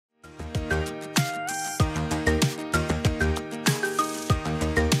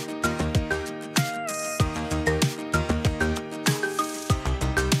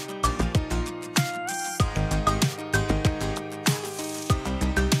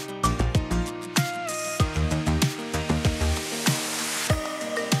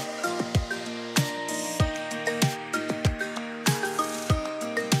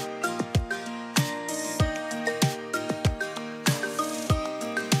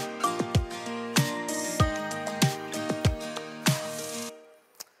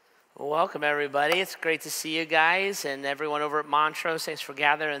Welcome everybody. It's great to see you guys and everyone over at Montrose. Thanks for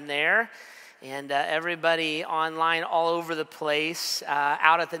gathering there. And everybody online all over the place,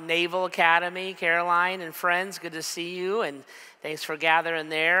 out at the Naval Academy, Caroline and friends, good to see you. And thanks for gathering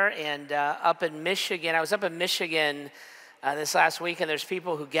there. And up in Michigan, I was up in Michigan this last week, and there's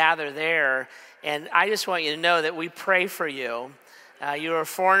people who gather there. And I just want you to know that we pray for you. You are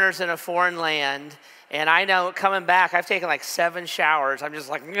foreigners in a foreign land. And I know coming back, I've taken like 7 showers. I'm just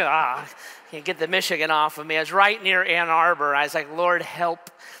like, can't get the Michigan off of me. I was right near Ann Arbor. I was like, Lord,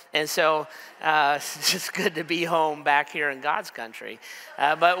 help. And so it's just good to be home back here in God's country.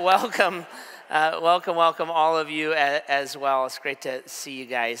 But welcome all of you as well. It's great to see you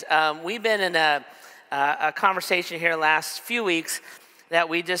guys. We've been in a conversation here last few weeks that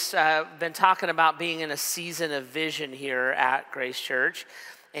we just been talking about being in a season of vision here at Grace Church.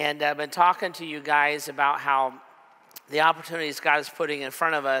 And I've been talking to you guys about how the opportunities God is putting in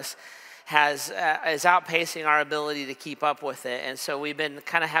front of us is outpacing our ability to keep up with it. And so we've been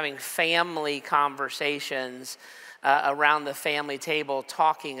kind of having family conversations around the family table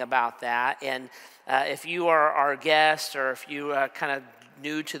talking about that. And if you are our guest or if you kind of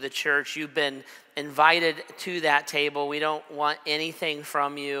new to the church, you've been invited to that table. We don't want anything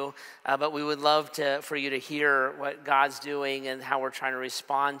from you, but we would love for you to hear what God's doing and how we're trying to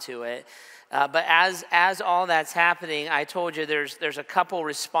respond to it. But as all that's happening, I told you there's a couple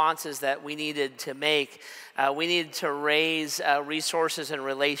responses that we needed to make. We needed to raise resources and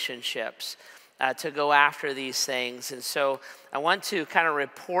relationships to go after these things. And so I want to kind of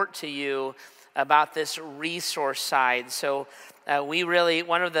report to you about this resource side. So we really,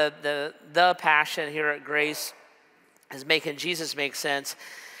 one of the passion here at Grace is making Jesus make sense.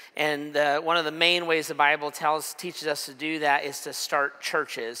 And one of the main ways the Bible teaches us to do that is to start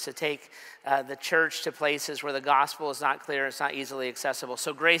churches, to take the church to places where the gospel is not clear, it's not easily accessible.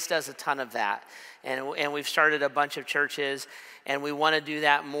 So Grace does a ton of that. And we've started a bunch of churches, and we want to do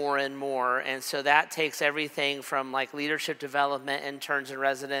that more and more. And so that takes everything from like leadership development, interns and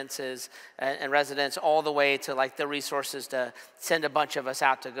residents, all the way to like the resources to send a bunch of us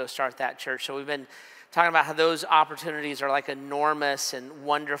out to go start that church. So we've been talking about how those opportunities are like enormous and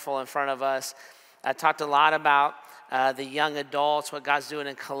wonderful in front of us. I talked a lot about the young adults, what God's doing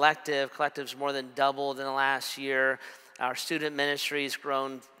in Collective. Collective's more than doubled in the last year. Our student ministry's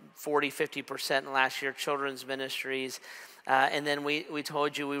grown 40-50% in the last year, children's ministries. And then we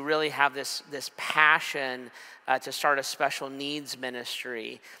told you we really have this passion to start a special needs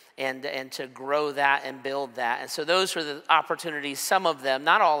ministry and to grow that and build that. And so those are the opportunities, some of them,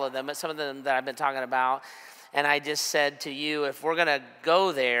 not all of them, but some of them that I've been talking about. And I just said to you, if we're going to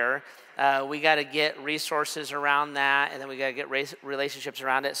go there, we got to get resources around that, and then we got to get relationships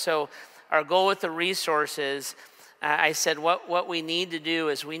around it. So our goal with the resources, I said what we need to do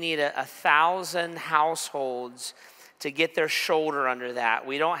is we need 1,000 households to get their shoulder under that.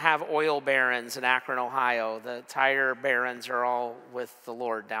 We don't have oil barons in Akron, Ohio. The tire barons are all with the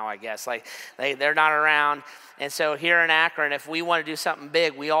Lord now, I guess. Like they're not around. And so here in Akron, if we want to do something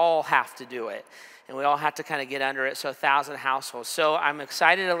big, we all have to do it. And we all have to kind of get under it. So 1,000 households. So I'm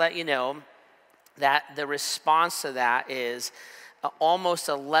excited to let you know that the response to that is almost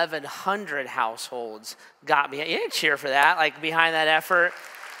 1,100 households got behind. You can cheer for that, like behind that effort.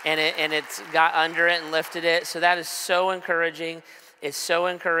 And it's got under it and lifted it. So that is so encouraging. It's so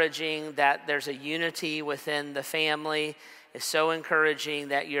encouraging that there's a unity within the family. It's so encouraging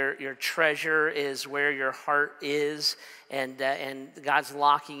that your treasure is where your heart is, and God's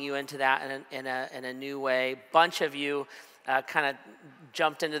locking you into that in a new way. Bunch of you kind of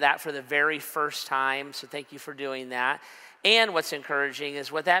jumped into that for the very first time. So thank you for doing that. And what's encouraging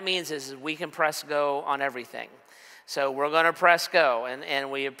is what that means is we can press go on everything. So we're going to press go, and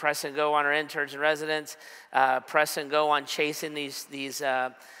we press and go on our interns and residents, press and go on chasing these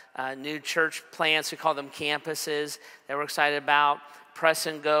new church plants. We call them campuses that we're excited about. Press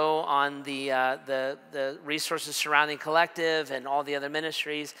and go on the resources surrounding Collective and all the other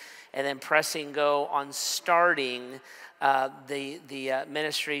ministries, and then pressing go on starting the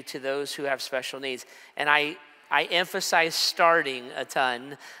ministry to those who have special needs. And I emphasize starting a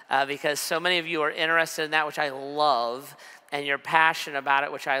ton because so many of you are interested in that, which I love, and you're passionate about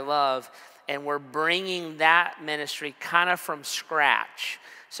it, which I love. And we're bringing that ministry kind of from scratch.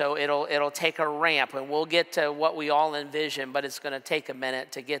 So it'll take a ramp, and we'll get to what we all envision, but it's going to take a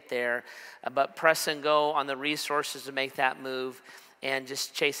minute to get there. But press and go on the resources to make that move and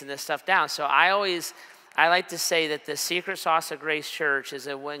just chasing this stuff down. So I like to say that the secret sauce of Grace Church is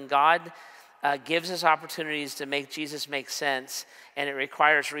that when God gives us opportunities to make Jesus make sense, and it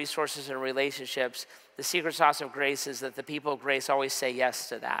requires resources and relationships, the secret sauce of Grace is that the people of Grace always say yes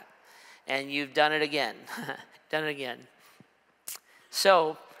to that. And you've done it again. Done it again.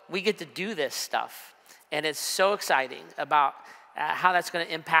 So we get to do this stuff. And it's so exciting about how that's going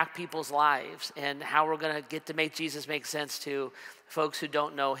to impact people's lives and how we're going to get to make Jesus make sense to folks who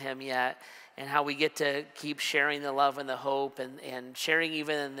don't know him yet, and how we get to keep sharing the love and the hope and sharing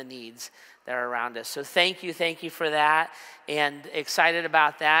even in the needs that are around us. So thank you for that, and excited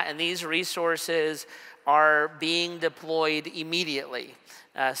about that. And these resources are being deployed immediately.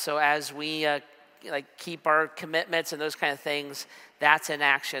 So as we keep our commitments and those kind of things, that's in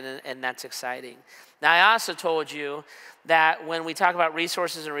action, and that's exciting. Now, I also told you that when we talk about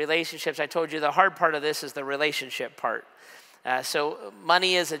resources and relationships, I told you the hard part of this is the relationship part. So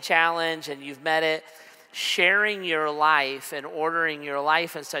money is a challenge, and you've met it. Sharing your life and ordering your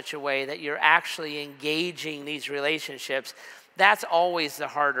life in such a way that you're actually engaging these relationships, that's always the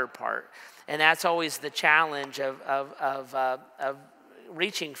harder part. And that's always the challenge of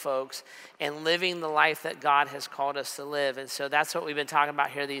reaching folks and living the life that God has called us to live. And so that's what we've been talking about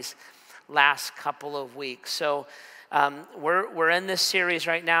here these last couple of weeks. So we're in this series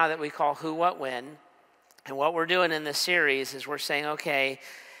right now that we call Who, What, When. And what we're doing in this series is we're saying, okay,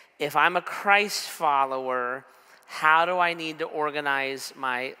 if I'm a Christ follower, how do I need to organize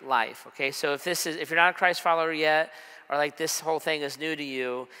my life? Okay, so if you're not a Christ follower yet, or like this whole thing is new to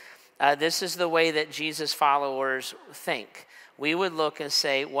you, this is the way that Jesus followers think. We would look and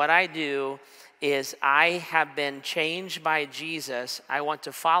say, what I do is I have been changed by Jesus. I want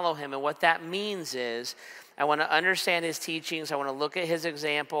to follow him. And what that means is I want to understand his teachings. I want to look at his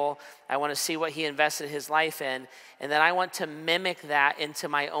example. I want to see what he invested his life in. And then I want to mimic that into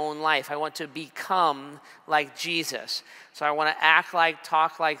my own life. I want to become like Jesus. So I want to act like,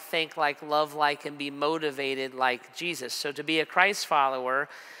 talk like, think like, love like, and be motivated like Jesus. So to be a Christ follower,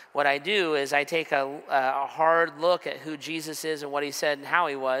 what I do is I take a hard look at who Jesus is and what he said and how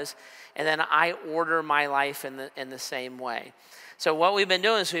he was, and then I order my life in the same way. So what we've been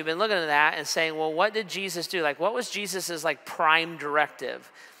doing is we've been looking at that and saying, well, what did Jesus do? Like, what was Jesus's like prime directive?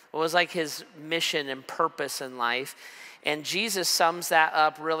 What was like his mission and purpose in life? And Jesus sums that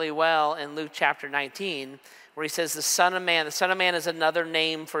up really well in Luke chapter 19, where he says the Son of Man is another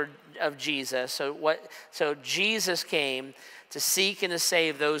name of Jesus. So Jesus came to seek and to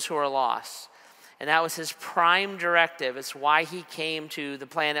save those who are lost. And that was his prime directive. It's why he came to the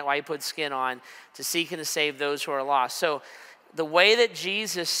planet, why he put skin on, to seek and to save those who are lost. So the way that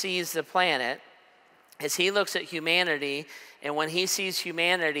Jesus sees the planet is he looks at humanity, and when he sees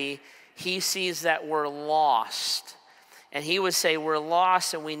humanity, he sees that we're lost. And he would say we're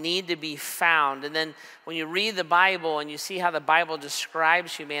lost and we need to be found. And then when you read the Bible and you see how the Bible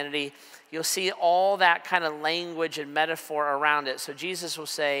describes humanity, you'll see all that kind of language and metaphor around it. So Jesus will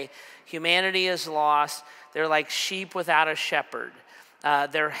say, humanity is lost. They're like sheep without a shepherd.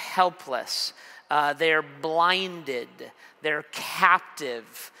 They're helpless. They're blinded. They're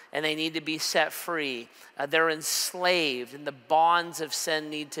captive, and they need to be set free. They're enslaved, and the bonds of sin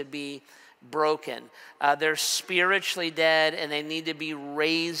need to be broken. They're spiritually dead, and they need to be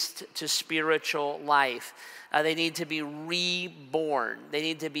raised to spiritual life. They need to be reborn. They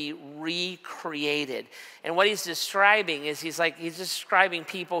need to be recreated. And what he's describing is he's describing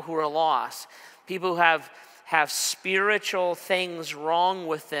people who are lost, people who have spiritual things wrong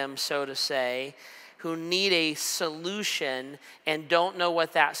with them, so to say, who need a solution and don't know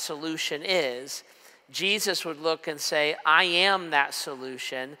what that solution is. Jesus would look and say, I am that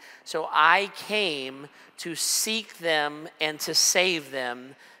solution, so I came to seek them and to save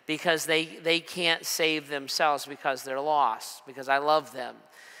them because they can't save themselves because they're lost, because I love them.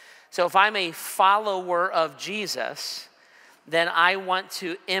 So if I'm a follower of Jesus, then I want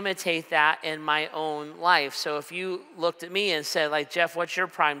to imitate that in my own life. So if you looked at me and said, like, Jeff, what's your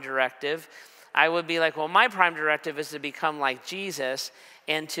prime directive? I would be like, well, my prime directive is to become like Jesus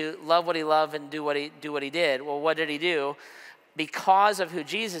and to love what he loved and do what he did. Well, what did he do? Because of who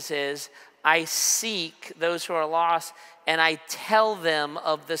Jesus is, I seek those who are lost and I tell them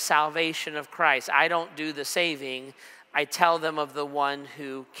of the salvation of Christ. I don't do the saving. I tell them of the one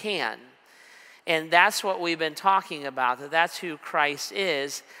who can. And that's what we've been talking about, that's who Christ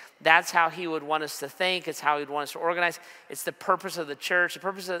is. That's how he would want us to think. It's how he'd want us to organize. It's the purpose of the church.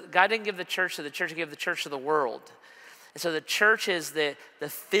 God didn't give the church to the church. He gave the church to the world. And so the church is the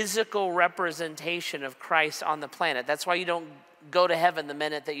physical representation of Christ on the planet. That's why you don't go to heaven the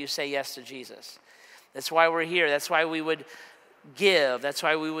minute that you say yes to Jesus. That's why we're here. That's why we would give. That's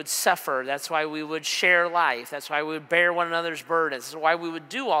why we would suffer. That's why we would share life. That's why we would bear one another's burdens. That's why we would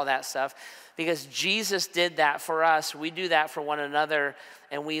do all that stuff, because Jesus did that for us. We do that for one another,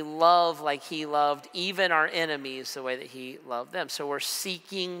 and we love like he loved even our enemies the way that he loved them. So we're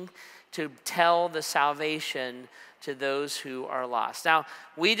seeking to tell the salvation to those who are lost. Now,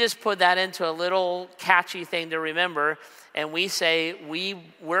 we just put that into a little catchy thing to remember, and we say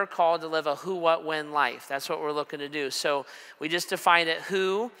we're called to live a who, what, when life. That's what we're looking to do. So we just defined it,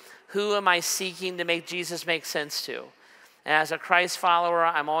 who am I seeking to make Jesus make sense to? And as a Christ follower,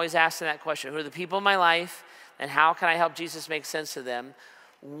 I'm always asking that question. Who are the people in my life, and how can I help Jesus make sense to them?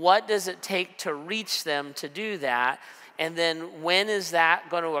 What does it take to reach them to do that? And then when is that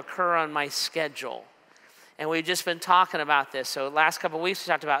going to occur on my schedule? And we've just been talking about this. So last couple of weeks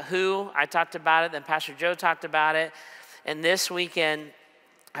we talked about who, I talked about it, then Pastor Joe talked about it. And this weekend,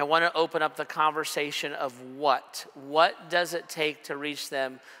 I want to open up the conversation of what. What does it take to reach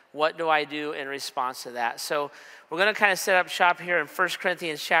them? What do I do in response to that? So we're going to kind of set up shop here in 1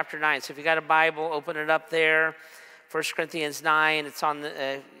 Corinthians chapter 9. So if you got a Bible, open it up there. 1 Corinthians 9, it's on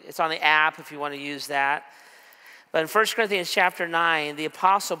the app if you want to use that. But in 1 Corinthians chapter 9, the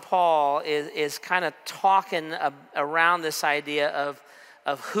Apostle Paul is kind of talking around this idea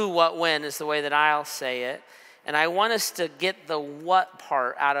of who, what, when is the way that I'll say it. And I want us to get the what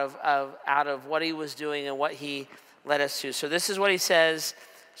part out of what he was doing and what he led us to. So this is what he says,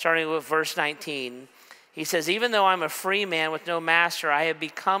 starting with verse 19. He says, even though I'm a free man with no master, I have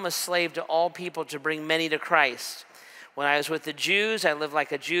become a slave to all people to bring many to Christ. When I was with the Jews, I lived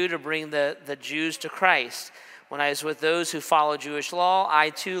like a Jew to bring the Jews to Christ. When I was with those who follow Jewish law,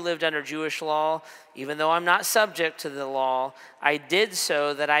 I too lived under Jewish law. Even though I'm not subject to the law, I did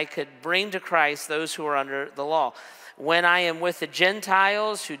so that I could bring to Christ those who are under the law. When I am with the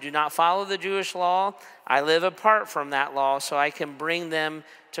Gentiles who do not follow the Jewish law, I live apart from that law so I can bring them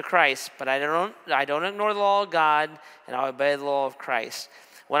to Christ. But I don't ignore the law of God, and I obey the law of Christ.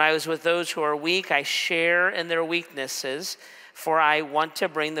 When I was with those who are weak, I share in their weaknesses, for I want to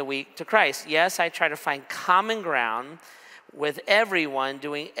bring the weak to Christ. Yes, I try to find common ground with everyone,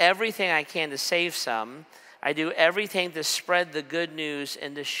 doing everything I can to save some. I do everything to spread the good news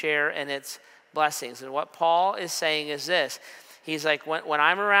and to share in its blessings. And what Paul is saying is this. He's like, when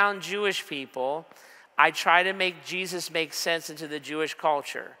I'm around Jewish people, I try to make Jesus make sense into the Jewish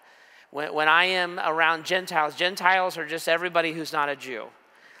culture. When I am around Gentiles, Gentiles are just everybody who's not a Jew.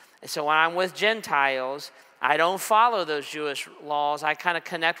 And so when I'm with Gentiles, I don't follow those Jewish laws. I kind of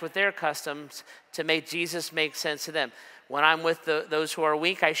connect with their customs to make Jesus make sense to them. When I'm with those who are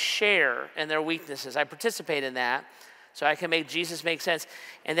weak, I share in their weaknesses. I participate in that so I can make Jesus make sense.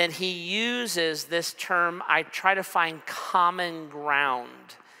 And then he uses this term, I try to find common ground.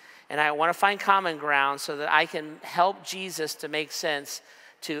 And I want to find common ground so that I can help Jesus to make sense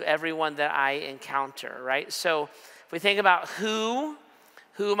to everyone that I encounter, right? So if we think about who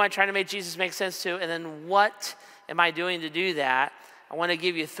am I trying to make Jesus make sense to? And then what am I doing to do that? I want to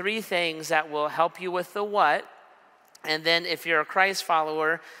give you 3 things that will help you with the what. And then if you're a Christ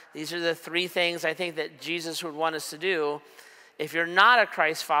follower, these are the 3 things I think that Jesus would want us to do. If you're not a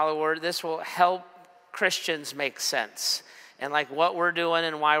Christ follower, this will help Christians make sense. And like what we're doing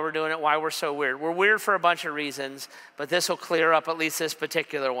and why we're doing it, why we're so weird. We're weird for a bunch of reasons, but this will clear up at least this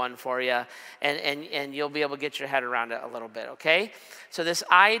particular one for you, and you'll be able to get your head around it a little bit, okay? So this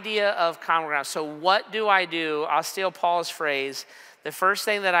idea of common ground. So what do? I'll steal Paul's phrase. The first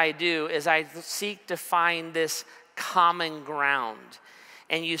thing that I do is I seek to find this common ground.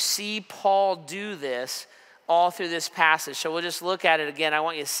 And you see Paul do this all through this passage. So we'll just look at it again. I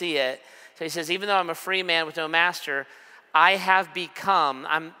want you to see it. So he says, even though I'm a free man with no master, I have become,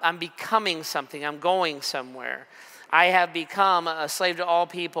 I'm becoming something. I'm going somewhere. I have become a slave to all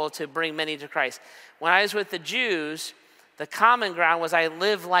people to bring many to Christ. When I was with the Jews, the common ground was I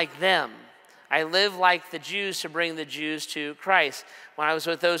live like them. I live like the Jews to bring the Jews to Christ. When I was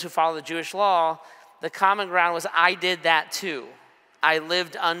with those who follow the Jewish law, the common ground was I did that too. I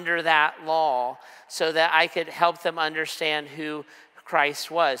lived under that law so that I could help them understand who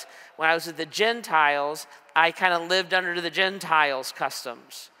Christ was. When I was with the Gentiles, I kind of lived under the Gentiles'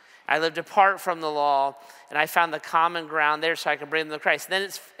 customs. I lived apart from the law, and I found the common ground there so I could bring them to Christ. Then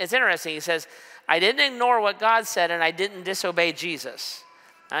it's interesting. He says, I didn't ignore what God said, and I didn't disobey Jesus.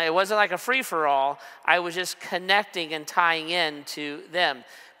 It wasn't like a free-for-all. I was just connecting and tying in to them.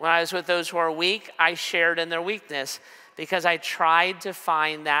 When I was with those who are weak, I shared in their weakness because I tried to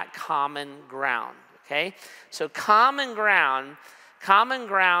find that common ground, okay? So common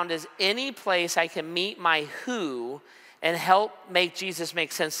ground is any place I can meet my who and help make Jesus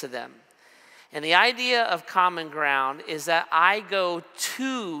make sense to them. And the idea of common ground is that I go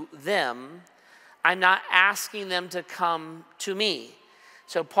to them. I'm not asking them to come to me.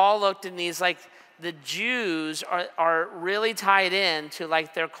 So Paul looked and he's like, the Jews are really tied in to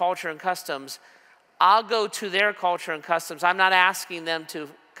like their culture and customs. I'll go to their culture and customs. I'm not asking them to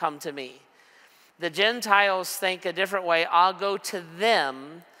come to me. The Gentiles think a different way. I'll go to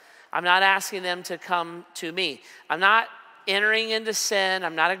them. I'm not asking them to come to me. I'm not entering into sin.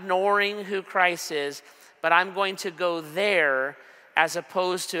 I'm not ignoring who Christ is, but I'm going to go there as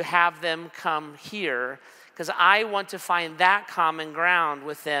opposed to have them come here, because I want to find that common ground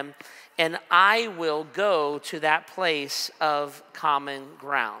with them, and I will go to that place of common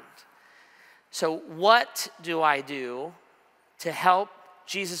ground. So what do I do to help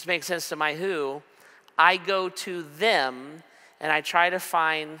Jesus make sense to my who? I go to them and I try to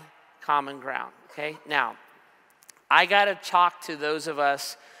find common ground, okay? Now, I got to talk to those of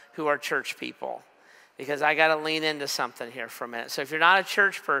us who are church people, because I got to lean into something here for a minute. So if you're not a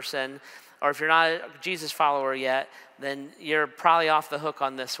church person, or if you're not a Jesus follower yet, then you're probably off the hook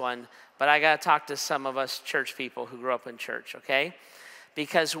on this one. But I got to talk to some of us church people who grew up in church, okay?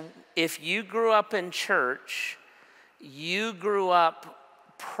 Because if you grew up in church, you grew up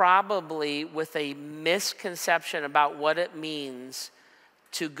probably with a misconception about what it means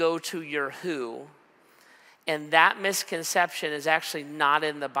to go to your who. And that misconception is actually not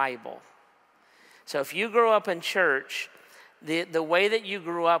in the Bible. So if you grew up in church, the way that you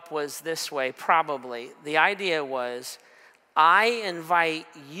grew up was this way, probably. The idea was, I invite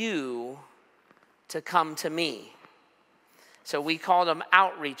you to come to me. So we called them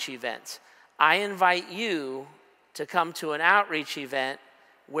outreach events. I invite you to come to an outreach event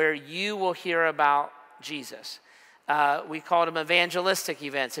where you will hear about Jesus. We called them evangelistic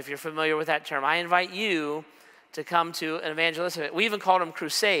events, if you're familiar with that term. I invite you to come to an evangelistic event. We even called them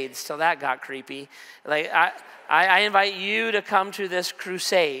crusades till that got creepy. Like I invite you to come to this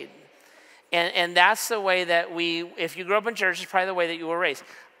crusade. And that's the way that if you grew up in church, it's probably the way that you were raised.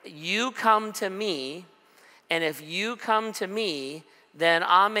 You come to me, and if you come to me, then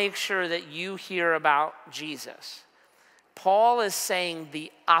I'll make sure that you hear about Jesus. Paul is saying the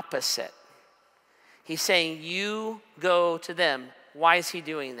opposite. He's saying you go to them. Why is he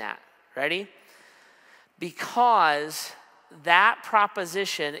doing that? Ready? Because that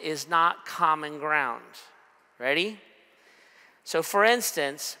proposition is not common ground. Ready? So for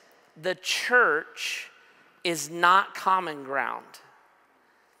instance, the church is not common ground.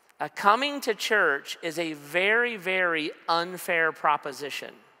 Coming to church is a very, very unfair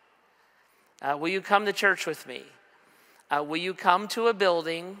proposition. Will you come to church with me? Will you come to a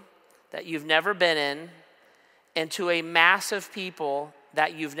building that you've never been in and to a mass of people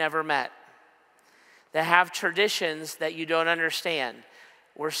that you've never met, that have traditions that you don't understand?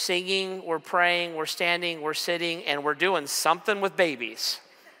 We're singing, we're praying, we're standing, we're sitting, and we're doing something with babies,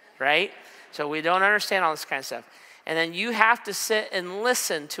 right? So we don't understand all this kind of stuff. And then you have to sit and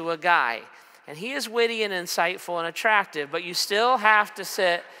listen to a guy. And he is witty and insightful and attractive, but you still have to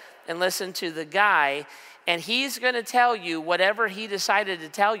sit and listen to the guy, and he's going to tell you whatever he decided to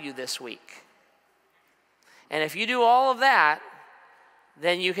tell you this week. And if you do all of that,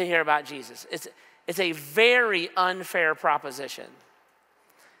 then you can hear about Jesus. It's a very unfair proposition.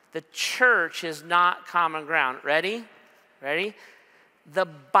 The church is not common ground. Ready? Ready? The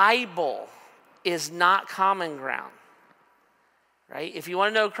Bible is not common ground, right? If you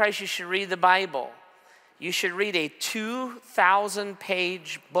want to know Christ, you should read the Bible. You should read a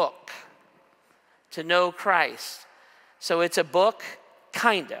 2,000-page book to know Christ. So it's a book,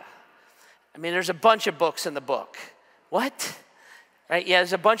 kinda. I mean, there's a bunch of books in the book. What? Right? Yeah,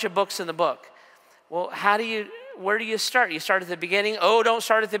 there's a bunch of books in the book. Well, where do you start? You start at the beginning? Oh, don't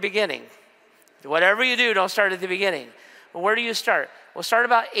start at the beginning. Whatever you do, don't start at the beginning. Well, where do you start? Well, start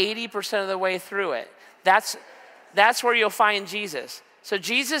about 80% of the way through it. That's where you'll find Jesus. So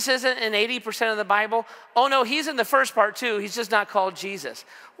Jesus isn't in 80% of the Bible. Oh no, he's in the first part too. He's just not called Jesus.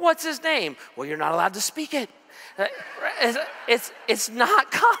 What's his name? Well, you're not allowed to speak it. It's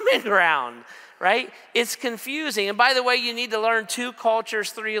not common ground, right? It's confusing. And by the way, you need to learn 2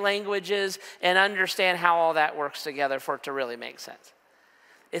 cultures, 3 languages, and understand how all that works together for it to really make sense.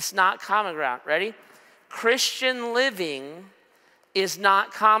 It's not common ground. Ready? Christian living is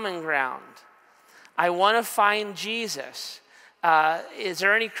not common ground. I want to find Jesus. Is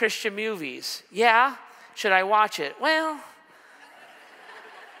there any Christian movies? Yeah. Should I watch it? Well,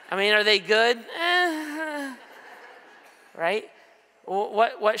 I mean, are they good? Right?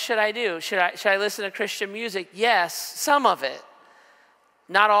 What should I do? Should I listen to Christian music? Yes, some of it.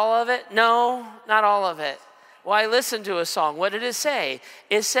 Not all of it? No, not all of it. Well, I listened to a song. What did it say?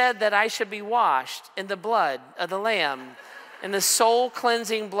 It said that I should be washed in the blood of the Lamb, in the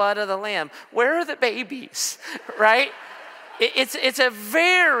soul-cleansing blood of the Lamb. Where are the babies, right? It's a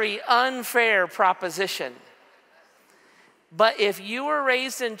very unfair proposition. But if you were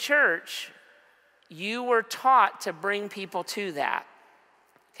raised in church, you were taught to bring people to that.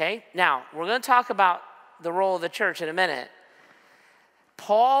 Okay? Now, we're going to talk about the role of the church in a minute.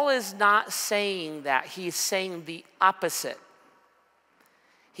 Paul is not saying that. He's saying the opposite.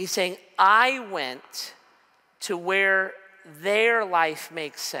 He's saying, I went to where their life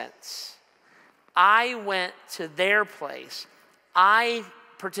makes sense. I went to their place. I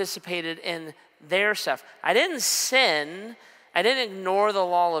participated in their stuff. I didn't sin. I didn't ignore the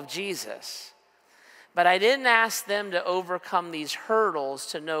law of Jesus. But I didn't ask them to overcome these hurdles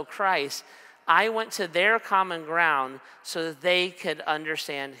to know Christ. I went to their common ground so that they could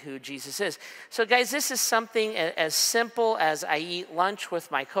understand who Jesus is. So guys, this is something as simple as I eat lunch with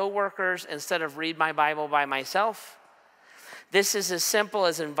my coworkers instead of read my Bible by myself. This is as simple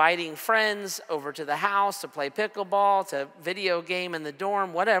as inviting friends over to the house to play pickleball, to video game in the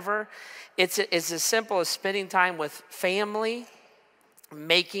dorm, whatever. It's as simple as spending time with family,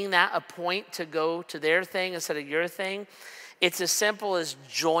 making that a point to go to their thing instead of your thing. It's as simple as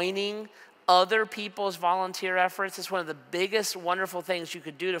joining other people's volunteer efforts. It's one of the biggest, wonderful things you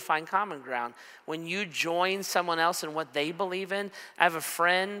could do to find common ground. When you join someone else in what they believe in. I have a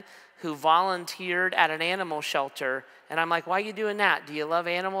friend who volunteered at an animal shelter, and I'm like, why are you doing that? Do you love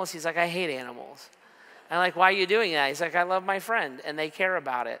animals? He's like, I hate animals. I'm like, why are you doing that? He's like, I love my friend, and they care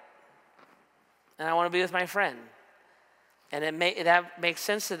about it. And I want to be with my friend. And that makes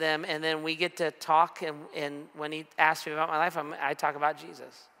sense to them, and then we get to talk, and when he asks me about my life, I talk about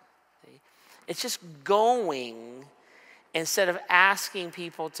Jesus. It's just going instead of asking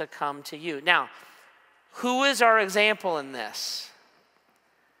people to come to you. Now, who is our example in this?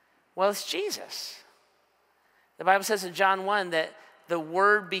 Well, it's Jesus. The Bible says in John 1 that the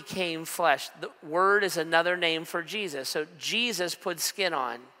Word became flesh. The Word is another name for Jesus. So Jesus put skin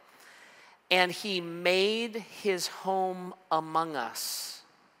on, and he made his home among us.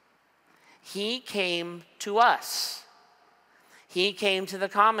 He came to us. He came to the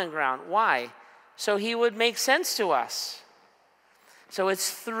common ground. Why? So he would make sense to us. So it's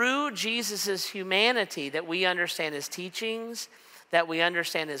through Jesus' humanity that we understand his teachings, that we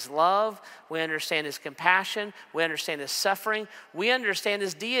understand his love, we understand his compassion, we understand his suffering, we understand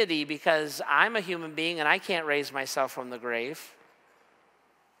his deity, because I'm a human being and I can't raise myself from the grave.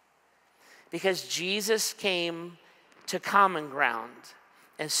 Because Jesus came to common ground.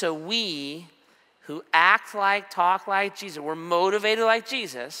 And so we who act like, talk like Jesus, we're motivated like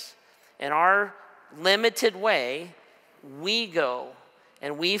Jesus, in our limited way, we go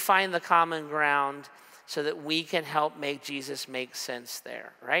and we find the common ground so that we can help make Jesus make sense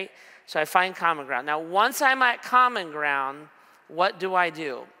there, right? So I find common ground. Now, once I'm at common ground, what do I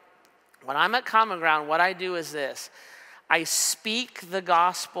do? When I'm at common ground, what I do is this. I speak the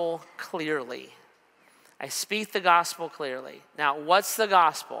gospel clearly. I speak the gospel clearly. Now, what's the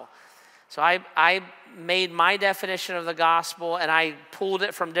gospel? So I made my definition of the gospel, and I pulled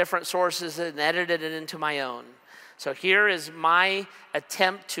it from different sources and edited it into my own. So here is my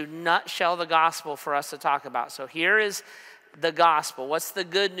attempt to nutshell the gospel for us to talk about. So here is the gospel. What's the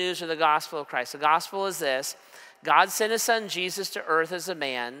good news of the gospel of Christ? The gospel is this. God sent his son Jesus to earth as a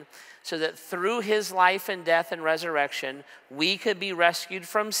man so that through his life and death and resurrection, we could be rescued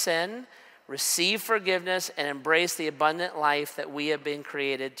from sin, receive forgiveness, and embrace the abundant life that we have been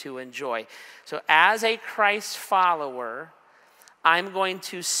created to enjoy. So as a Christ follower, I'm going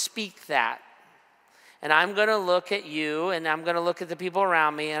to speak that. And I'm going to look at you, and I'm going to look at the people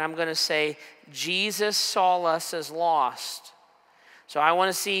around me, and I'm going to say, Jesus saw us as lost. So I want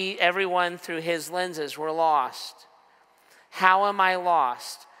to see everyone through his lenses. We're lost. How am I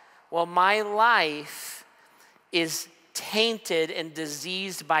lost? Well, my life is tainted and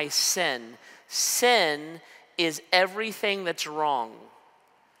diseased by sin. Sin is everything that's wrong.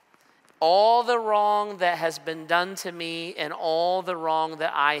 All the wrong that has been done to me and all the wrong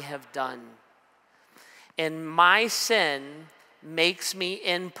that I have done. And my sin makes me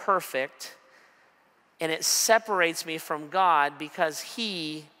imperfect, and it separates me from God because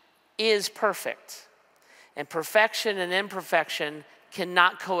he is perfect. And perfection and imperfection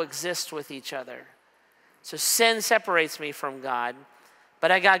cannot coexist with each other. So sin separates me from God, but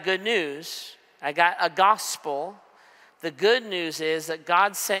I got good news. I got a gospel. The good news is that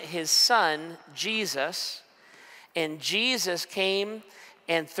God sent his son, Jesus, and Jesus came,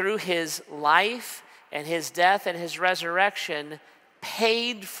 and through his life and his death and his resurrection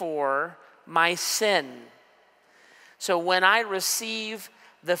paid for my sin. So when I receive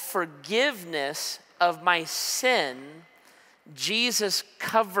the forgiveness of my sin, Jesus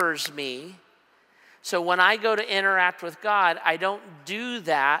covers me. So when I go to interact with God, I don't do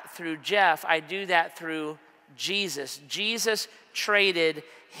that through Jeff. I do that through Jesus. Jesus traded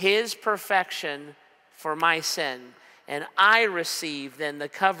his perfection for my sin. and I receive then the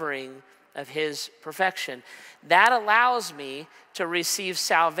covering of his perfection. That allows me to receive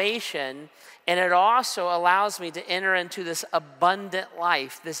salvation, and it also allows me to enter into this abundant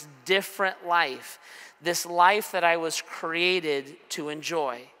life, this different life, this life that I was created to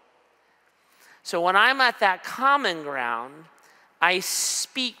enjoy. So when I'm at that common ground, I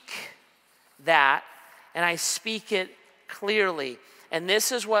speak that, and I speak it clearly. And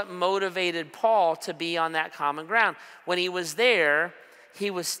this is what motivated Paul to be on that common ground. When he was there, he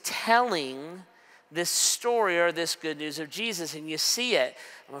was telling this story or this good news of Jesus. And you see it.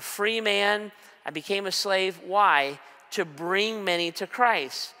 I'm a free man. I became a slave. Why? To bring many to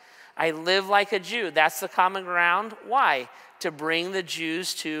Christ. I live like a Jew. That's the common ground. Why? To bring the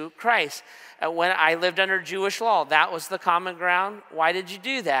Jews to Christ. When I lived under Jewish law, that was the common ground. Why did you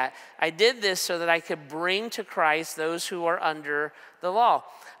do that? I did this so that I could bring to Christ those who are under the law.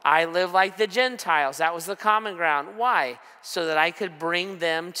 I live like the Gentiles. That was the common ground. Why? So that I could bring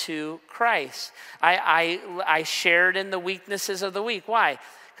them to Christ. I shared in the weaknesses of the weak. Why?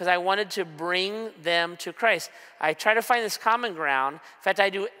 Because I wanted to bring them to Christ. I try to find this common ground. In fact, I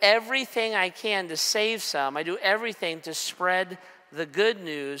do everything I can to save some. I do everything to spread the good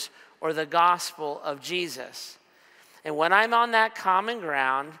news or the gospel of Jesus. And when I'm on that common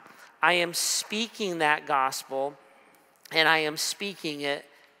ground, I am speaking that gospel, and I am speaking it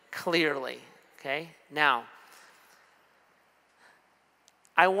clearly, okay? Now,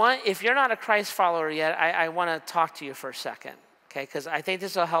 if you're not a Christ follower yet, I want to talk to you for a second, okay? Because I think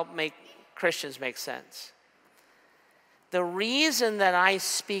this will help make Christians make sense. The reason that I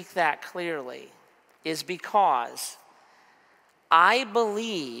speak that clearly is because I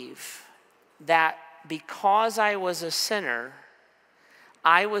believe that because I was a sinner,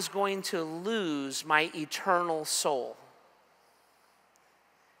 I was going to lose my eternal soul.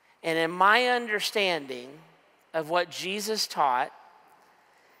 And in my understanding of what Jesus taught,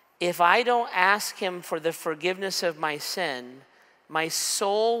 if I don't ask him for the forgiveness of my sin, my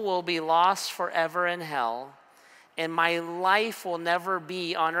soul will be lost forever in hell, and my life will never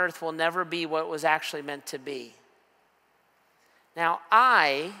be on earth, will never be what it was actually meant to be. Now,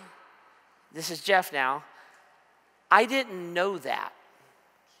 this is Jeff now, I didn't know that.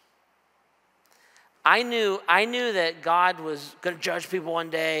 I knew that God was going to judge people one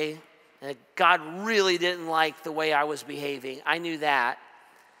day, and that God really didn't like the way I was behaving. I knew that.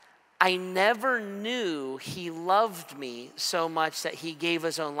 I never knew he loved me so much that he gave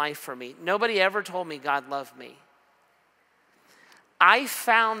his own life for me. Nobody ever told me God loved me. I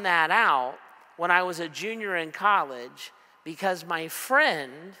found that out when I was a junior in college because my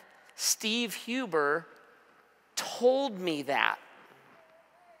friend, Steve Huber, told me that.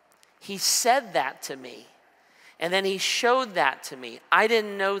 He said that to me, and then he showed that to me. I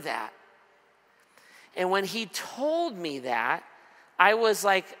didn't know that. And when he told me that, I was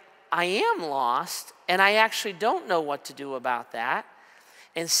like, I am lost, and I actually don't know what to do about that.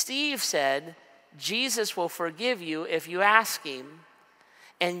 And Steve said, Jesus will forgive you if you ask him,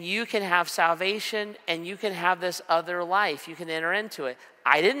 and you can have salvation, and you can have this other life. You can enter into it.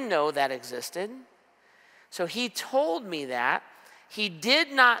 I didn't know that existed. So he told me that. He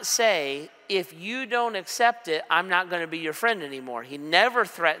did not say, if you don't accept it, I'm not going to be your friend anymore. He never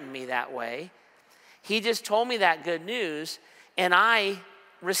threatened me that way. He just told me that good news, and I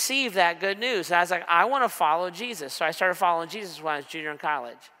received that good news. And I was like, I want to follow Jesus. So I started following Jesus when I was junior in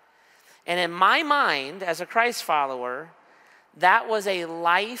college. And in my mind, as a Christ follower, that was a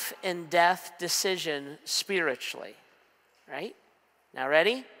life and death decision spiritually, right? Now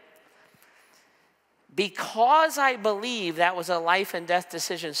ready? Because I believe that was a life and death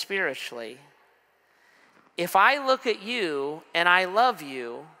decision spiritually, if I look at you and I love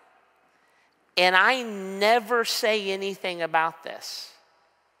you and I never say anything about this,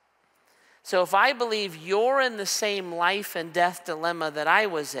 so if I believe you're in the same life and death dilemma that I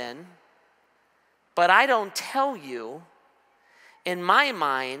was in, but I don't tell you, in my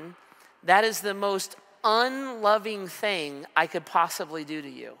mind, that is the most unloving thing I could possibly do to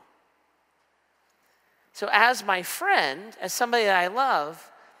you. So as my friend, as somebody that I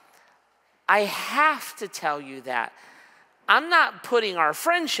love, I have to tell you that. I'm not putting our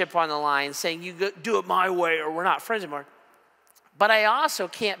friendship on the line saying you do it my way or we're not friends anymore. But I also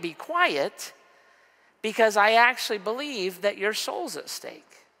can't be quiet because I actually believe that your soul's at stake.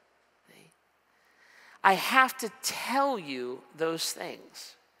 I have to tell you those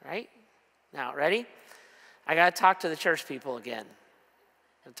things, right? Now, ready? I got to talk to the church people again.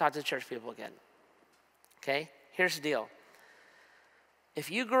 Okay? Here's the deal.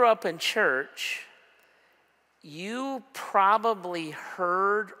 If you grew up in church you probably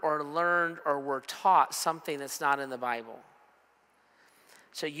heard or learned or were taught something that's not in the Bible.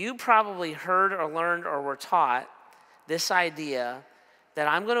 So you probably heard or learned or were taught this idea that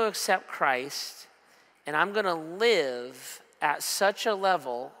I'm going to accept Christ and I'm going to live at such a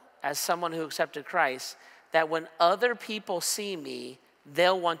level as someone who accepted Christ that when other people see me,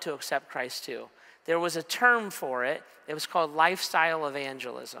 they'll want to accept Christ too. There was a term for it. It was called lifestyle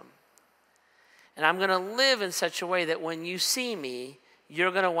evangelism. And I'm going to live in such a way that when you see me,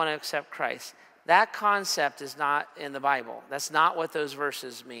 you're going to want to accept Christ. That concept is not in the Bible. That's not what those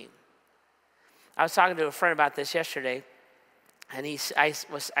verses mean. I was talking to a friend about this yesterday, and I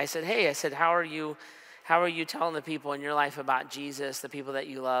said, hey, how are you telling the people in your life about Jesus, the people that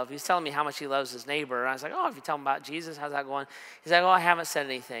you love? He's telling me how much he loves his neighbor. And I was like, oh, if you tell him about Jesus, how's that going? He's like, oh, I haven't said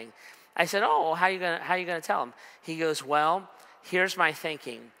anything. I said, oh, well, how are you gonna tell him? He goes, well, here's my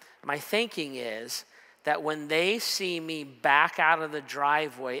thinking. My thinking is that when they see me back out of the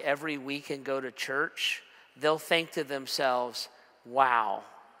driveway every week and go to church, they'll think to themselves, wow.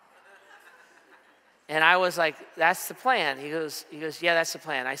 And I was like, that's the plan. He goes, yeah, that's the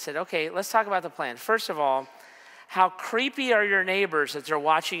plan. I said, okay, let's talk about the plan. First of all, how creepy are your neighbors that they're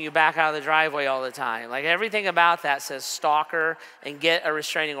watching you back out of the driveway all the time? Like everything about that says stalker and get a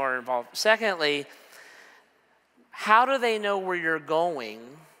restraining order involved. Secondly, how do they know where you're going?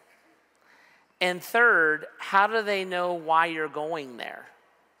 And third, how do they know why you're going there?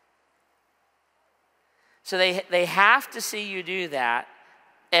 So they have to see you do that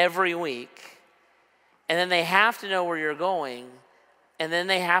every week. And then they have to know where you're going. And then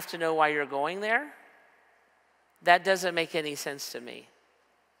they have to know why you're going there. That doesn't make any sense to me.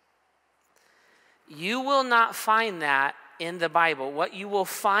 You will not find that in the Bible. What you will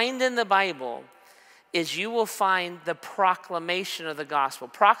find in the Bible is you will find the proclamation of the gospel.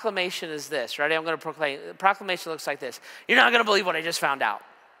 Proclamation is this. Ready? I'm going to proclaim. Proclamation looks like this. You're not going to believe what I just found out.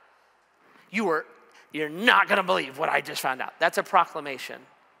 You're not going to believe what I just found out. That's a proclamation.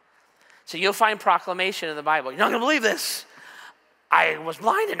 So you'll find proclamation in the Bible. You're not going to believe this. I was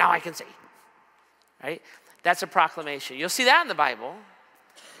blind and now I can see. Right? That's a proclamation. You'll see that in the Bible.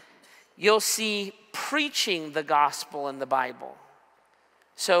 You'll see preaching the gospel in the Bible.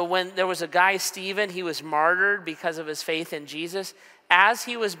 So when there was a guy, Stephen, he was martyred because of his faith in Jesus. As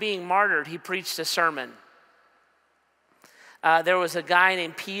he was being martyred, he preached a sermon. There was a guy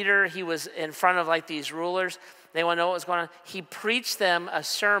named Peter. He was in front of like these rulers. They want to know what was going on. He preached them a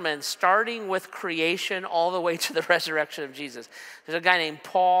sermon starting with creation all the way to the resurrection of Jesus. There's a guy named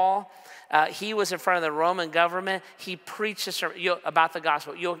Paul. He was in front of the Roman government. He preached a sermon about the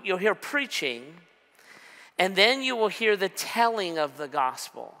gospel. You'll hear preaching. And then you will hear the telling of the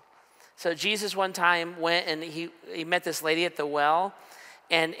gospel. So Jesus one time went and he met this lady at the well.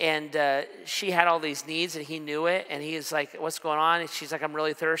 And she had all these needs and he knew it. And he's like, what's going on? And she's like, I'm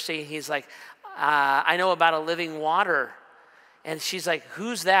really thirsty. And he's like, I know about a living water. And she's like,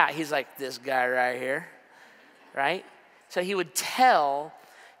 who's that? He's like, this guy right here. Right? So he would tell.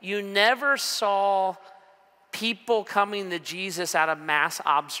 You never saw people coming to Jesus out of mass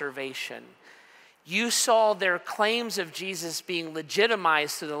observation. You saw their claims of Jesus being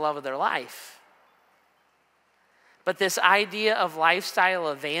legitimized through the love of their life. But this idea of lifestyle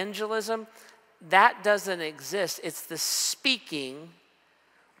evangelism, that doesn't exist. It's the speaking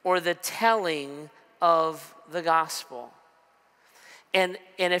or the telling of the gospel. And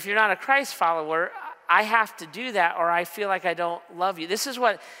if you're not a Christ follower, I have to do that or I feel like I don't love you. This is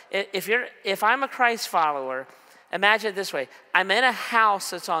what, if I'm a Christ follower, imagine it this way. I'm in a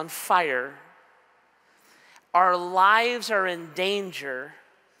house that's on fire. Our lives are in danger.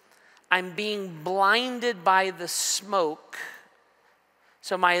 I'm being blinded by the smoke.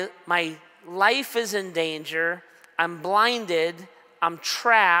 So my life is in danger. I'm blinded. I'm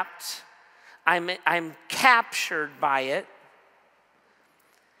trapped. I'm captured by it.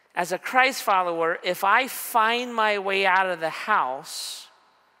 As a Christ follower, if I find my way out of the house,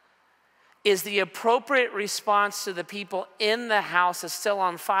 is the appropriate response to the people in the house that's still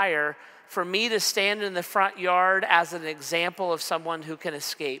on fire for me to stand in the front yard as an example of someone who can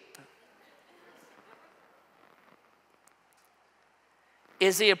escape?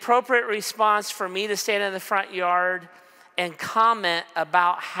 Is the appropriate response for me to stand in the front yard and comment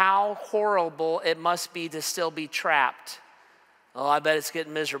about how horrible it must be to still be trapped? Oh, I bet it's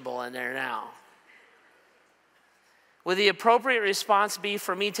getting miserable in there now. Would the appropriate response be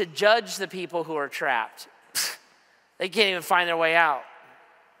for me to judge the people who are trapped? They can't even find their way out.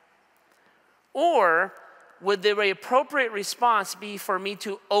 Or would the appropriate response be for me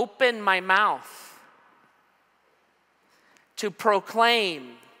to open my mouth, to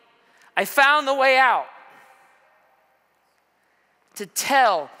proclaim, I found the way out. to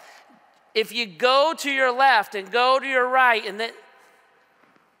tell. If you go to your left and go to your right, and then,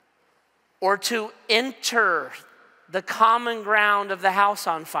 or to enter the common ground of the house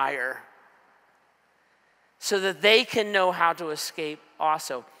on fire so that they can know how to escape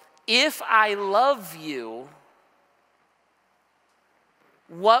also. If I love you,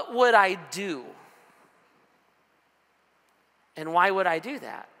 what would I do? And why would I do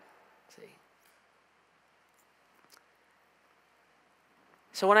that? See?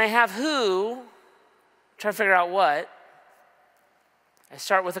 So when I have who, try to figure out what, I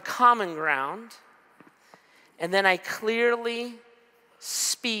start with a common ground, and then I clearly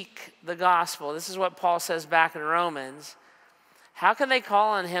speak the gospel. This is what Paul says back in Romans. How can they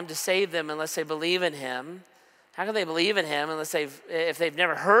call on him to save them unless they believe in him? How can they believe in him if they've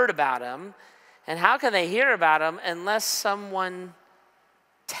never heard about him? And how can they hear about him unless someone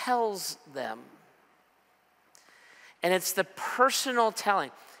tells them? And it's the personal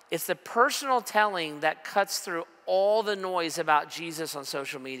telling. It's the personal telling that cuts through all the noise about Jesus on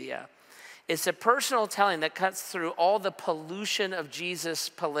social media. It's the personal telling that cuts through all the pollution of Jesus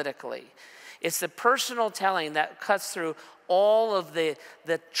politically. It's the personal telling that cuts through all of the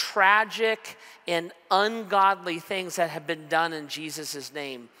tragic and ungodly things that have been done in Jesus'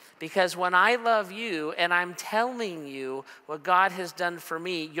 name. Because when I love you and I'm telling you what God has done for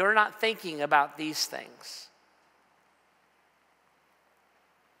me, you're not thinking about these things.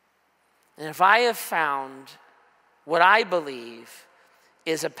 And if I have found what I believe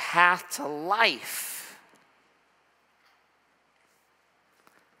is a path to life,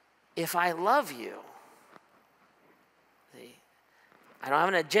 if I love you, see, I don't have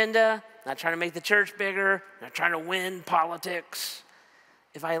an agenda, I'm not trying to make the church bigger, I'm not trying to win politics.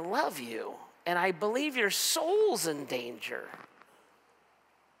 If I love you and I believe your soul's in danger,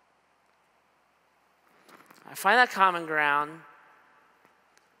 I find that common ground,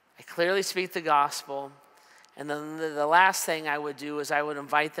 I clearly speak the gospel, and then the last thing I would do is I would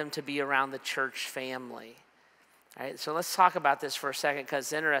invite them to be around the church family. All right, so let's talk about this for a second because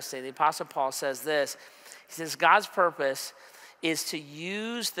it's interesting. The Apostle Paul says this. He says God's purpose is to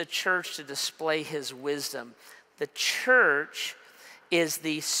use the church to display his wisdom. The church is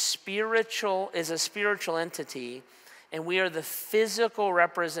a spiritual entity, and we are the physical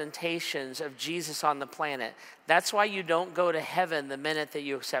representations of Jesus on the planet. That's why you don't go to heaven the minute that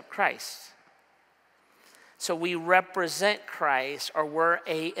you accept Christ. So we represent Christ, or we're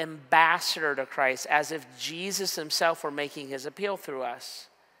an ambassador to Christ, as if Jesus himself were making his appeal through us.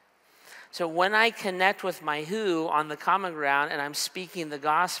 So when I connect with my who on the common ground and I'm speaking the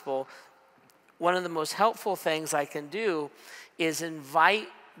gospel, one of the most helpful things I can do is invite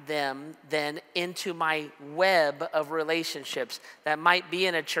them then into my web of relationships. That might be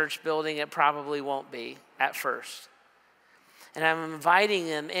in a church building, it probably won't be at first. And I'm inviting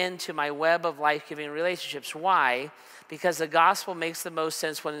them into my web of life-giving relationships. Why? Because the gospel makes the most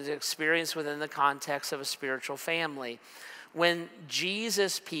sense when it's experienced within the context of a spiritual family. When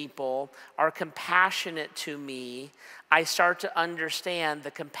Jesus people are compassionate to me, I start to understand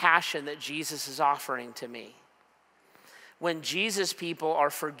the compassion that Jesus is offering to me. When Jesus people are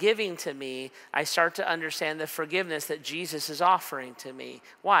forgiving to me, I start to understand the forgiveness that Jesus is offering to me.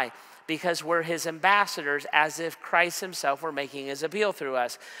 Why? Because we're his ambassadors, as if Christ himself were making his appeal through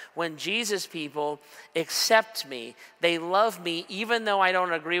us. When Jesus people accept me, they love me even though I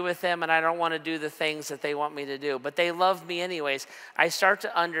don't agree with them and I don't want to do the things that they want me to do, but they love me anyways. I start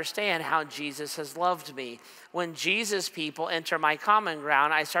to understand how Jesus has loved me. When Jesus people enter my common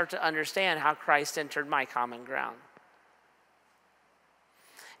ground, I start to understand how Christ entered my common ground.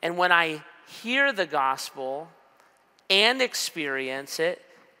 And when I hear the gospel and experience it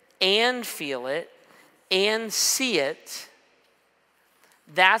and feel it and see it,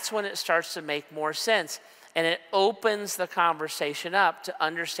 that's when it starts to make more sense. And it opens the conversation up to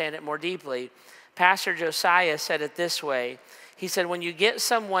understand it more deeply. Pastor Josiah said it this way. He said, when you get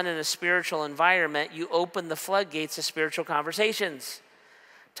someone in a spiritual environment, you open the floodgates of spiritual conversations.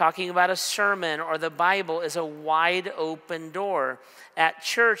 Talking about a sermon or the Bible is a wide open door. At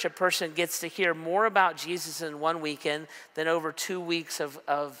church, a person gets to hear more about Jesus in one weekend than over 2 weeks of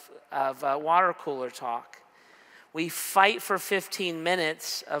water cooler talk. We fight for 15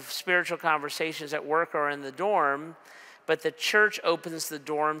 minutes of spiritual conversations at work or in the dorm, but the church opens the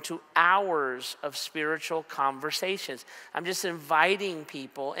dorm to hours of spiritual conversations. I'm just inviting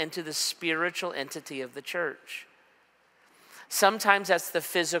people into the spiritual entity of the church. Sometimes that's the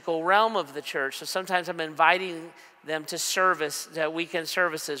physical realm of the church. So sometimes I'm inviting them to service, to weekend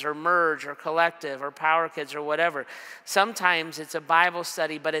services or Merge or Collective or Power Kids or whatever. Sometimes it's a Bible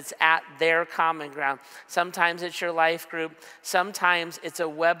study, but it's at their common ground. Sometimes it's your life group. Sometimes it's a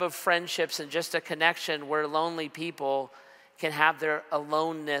web of friendships and just a connection where lonely people can have their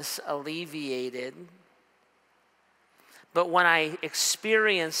aloneness alleviated. But when I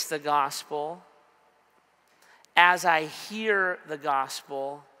experience the gospel, as I hear the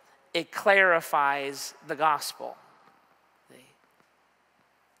gospel, it clarifies the gospel.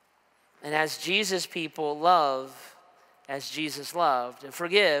 And as Jesus people love as Jesus loved, and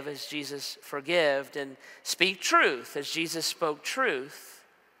forgive as Jesus forgave, and speak truth as Jesus spoke truth,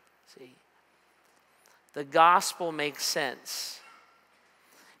 see, the gospel makes sense.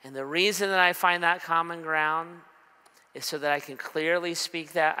 And the reason that I find that common ground is so that I can clearly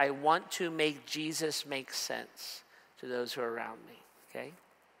speak that. I want to make Jesus make sense to those who are around me, okay?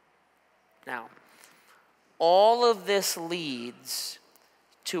 Now, all of this leads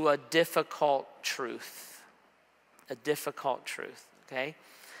to a difficult truth, okay?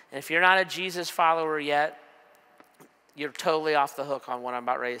 And if you're not a Jesus follower yet, you're totally off the hook on what I'm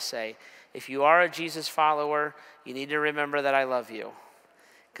about ready to say. If you are a Jesus follower, you need to remember that I love you,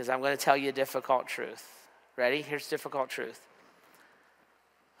 because I'm going to tell you a difficult truth. Ready? Here's difficult truth.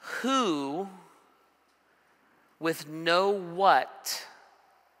 Who with no what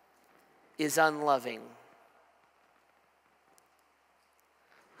is unloving?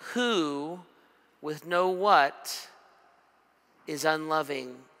 Who with no what is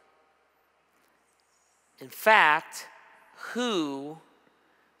unloving? In fact, who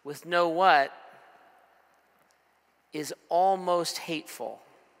with no what is almost hateful?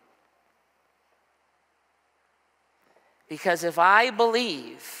 Because if I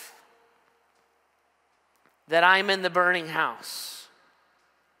believe that I'm in the burning house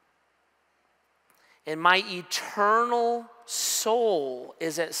and my eternal soul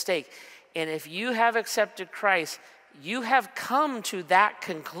is at stake, and if you have accepted Christ, you have come to that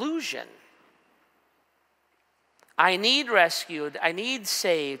conclusion. I need rescued, I need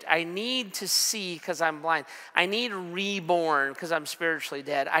saved, I need to see because I'm blind, I need reborn because I'm spiritually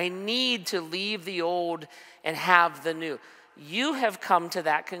dead, I need to leave the old and have the new. You have come to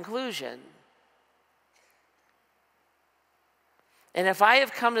that conclusion. And if I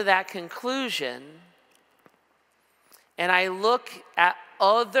have come to that conclusion, and I look at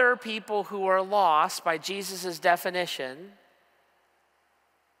other people who are lost by Jesus' definition,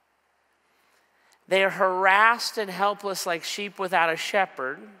 they are harassed and helpless like sheep without a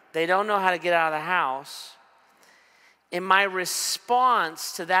shepherd. They don't know how to get out of the house. And my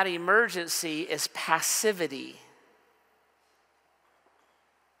response to that emergency is passivity.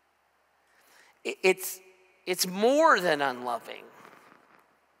 It's more than unloving.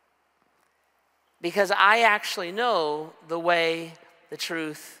 Because I actually know the way, the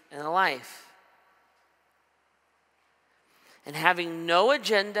truth, and the life. And having no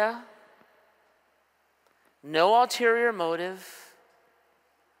agenda, no ulterior motive,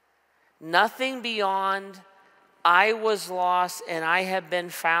 nothing beyond I was lost and I have been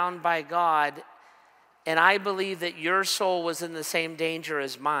found by God, and I believe that your soul was in the same danger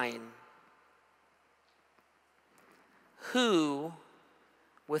as mine. Who,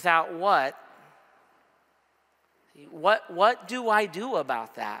 without what do I do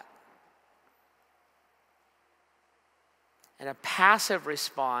about that? And a passive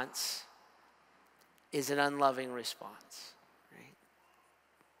response is an unloving response.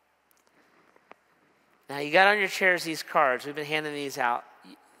 Now, you got on your chairs these cards. We've been handing these out.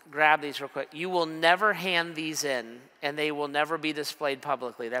 Grab these real quick. You will never hand these in, and they will never be displayed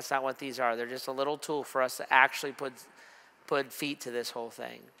publicly. That's not what these are. They're just a little tool for us to actually put feet to this whole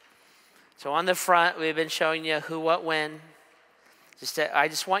thing. So on the front, we've been showing you who, what, when. I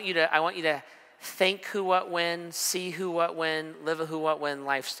want you to think who, what, when, see who, what, when, live a who, what, when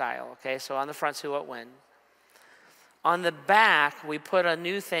lifestyle. Okay, so on the front's who, what, when. On the back, we put a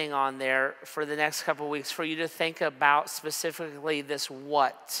new thing on there for the next couple of weeks for you to think about specifically this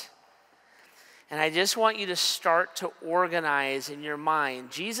what. And I just want you to start to organize in your mind.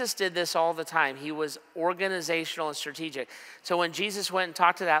 Jesus did this all the time. He was organizational and strategic. So when Jesus went and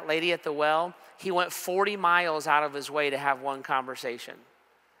talked to that lady at the well, he went 40 miles out of his way to have one conversation.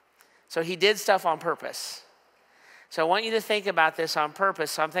 So he did stuff on purpose. So I want you to think about this on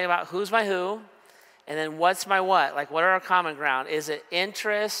purpose. So I'm thinking about who's my who, and then what's my what? Like, what are our common ground? Is it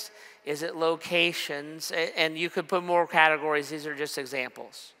interest? Is it locations? And you could put more categories. These are just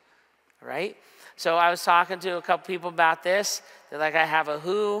examples, right? So I was talking to a couple people about this. They're like, I have a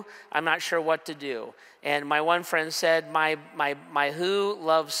who, I'm not sure what to do. And my one friend said, my who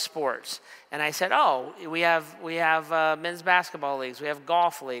loves sports. And I said, oh, we have men's basketball leagues, we have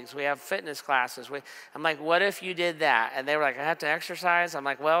golf leagues, we have fitness classes. I'm like, what if you did that? And they were like, I have to exercise? I'm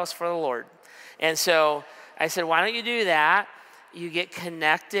like, well, it's for the Lord. And so I said, why don't you do that? You get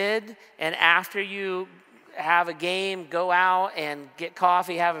connected, and after you have a game, go out and get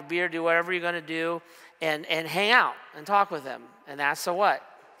coffee, have a beer, do whatever you're going to do, and hang out and talk with them. And that's a what?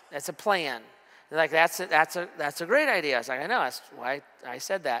 That's a plan. They're like, that's a great idea. I was like, I know, that's why I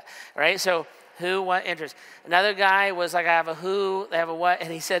said that, right? So who, what, interest. Another guy was like, I have a who, they have a what,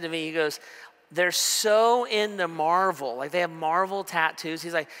 and he said to me, he goes, they're so into Marvel, like they have Marvel tattoos.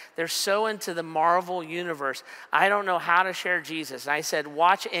 He's like, they're so into the Marvel universe. I don't know how to share Jesus. And I said,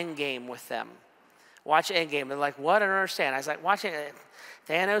 watch Endgame with them. Watch Endgame. They're like, what? I don't understand. I was like, watching it.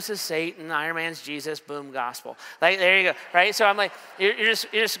 Thanos is Satan, Iron Man's Jesus, boom, gospel. Like, there you go, right? So I'm like, you just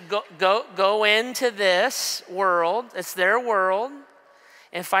go into this world, it's their world,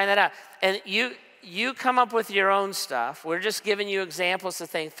 and find that out. And you come up with your own stuff. We're just giving you examples to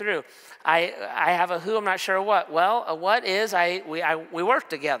think through. I have a who, I'm not sure what. Well, a what is, we work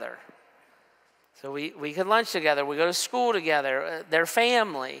together. So we can lunch together, we go to school together, they're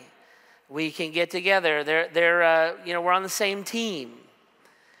family. We can get together, we're on the same team.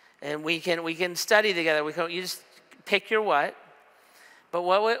 And we can study together. You just pick your what. But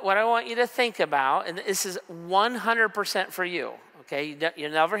what I want you to think about, and this is 100% for you, okay? You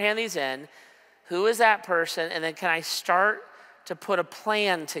never hand these in. Who is that person? And then can I start to put a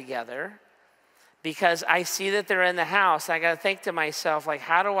plan together? Because I see that they're in the house. I got to think to myself, like,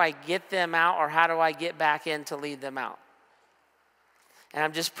 how do I get them out, or how do I get back in to lead them out? And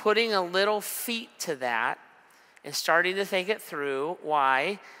I'm just putting a little feet to that and starting to think it through.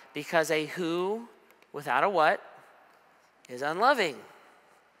 Why? Because a who without a what is unloving.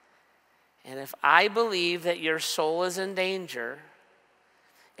 And if I believe that your soul is in danger,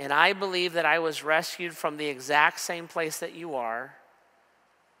 and I believe that I was rescued from the exact same place that you are,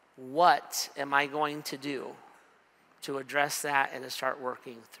 what am I going to do to address that and to start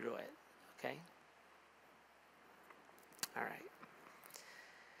working through it? Okay? All right.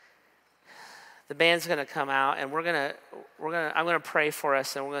 The band's going to come out, and I'm going to pray for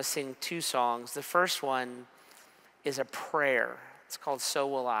us, and we're going to sing 2 songs. The first one is a prayer. It's called So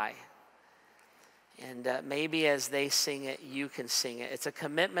Will I. And maybe as they sing it, you can sing it. It's a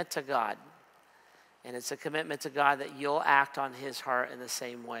commitment to God. And it's a commitment to God that you'll act on his heart in the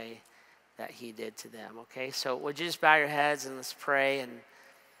same way that he did to them. Okay, so would you just bow your heads and let's pray. And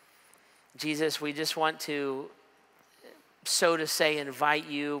Jesus, we just want to, so to say, invite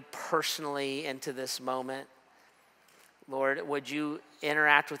you personally into this moment. Lord, would you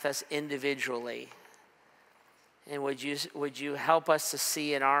interact with us individually? And would you help us to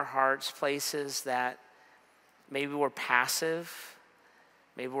see in our hearts places that maybe we're passive,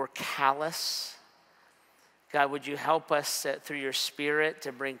 maybe we're callous. God, would you help us through your Spirit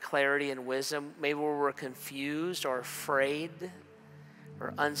to bring clarity and wisdom? Maybe we're confused or afraid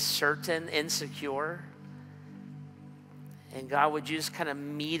or uncertain, insecure. And God, would you just kind of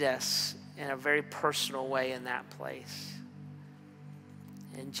meet us in a very personal way in that place?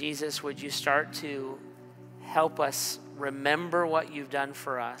 And Jesus, would you start to help us remember what you've done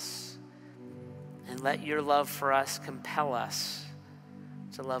for us, and let your love for us compel us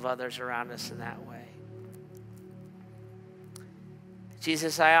to love others around us in that way.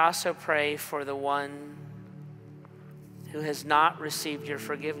 Jesus, I also pray for the one who has not received your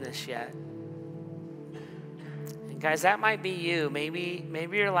forgiveness yet. And guys, that might be you. Maybe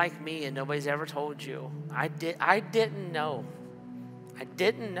you're like me and nobody's ever told you. I didn't know. I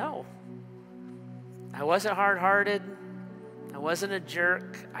didn't know. I wasn't hard-hearted. I wasn't a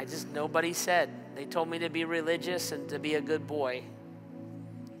jerk. Nobody said. They told me to be religious and to be a good boy.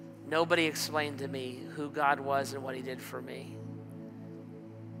 Nobody explained to me who God was and what he did for me.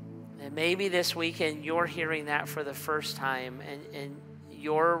 And maybe this weekend you're hearing that for the first time, and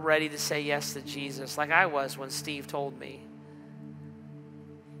you're ready to say yes to Jesus, like I was when Steve told me.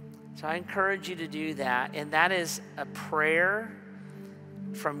 So I encourage you to do that. And that is a prayer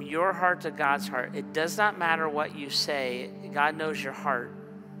from your heart to God's heart. It does not matter what you say. God knows your heart.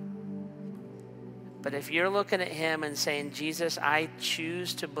 But if you're looking at him and saying, Jesus, I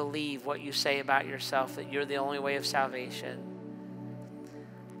choose to believe what you say about yourself, that you're the only way of salvation.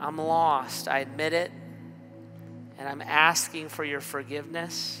 I'm lost. I admit it. And I'm asking for your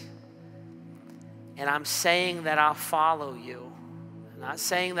forgiveness. And I'm saying that I'll follow you. I'm not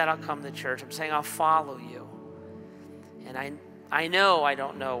saying that I'll come to church. I'm saying I'll follow you. And I know I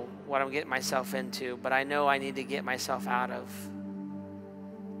don't know what I'm getting myself into, but I know I need to get myself out of.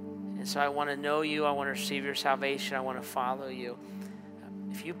 And so I want to know you. I want to receive your salvation. I want to follow you.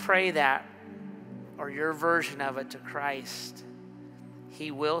 If you pray that, or your version of it, to Christ, he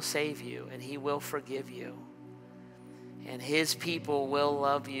will save you and he will forgive you. And his people will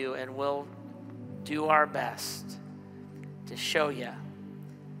love you and will do our best to show you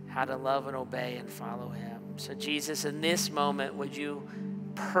how to love and obey and follow him. So Jesus, in this moment, would you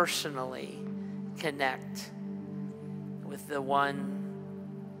personally connect with the one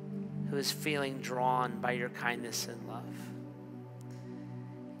who is feeling drawn by your kindness and love?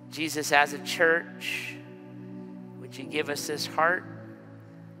 Jesus, as a church, would you give us this heart?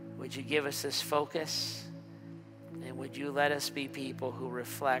 Would you give us this focus? And would you let us be people who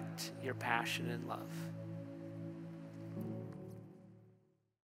reflect your passion and love?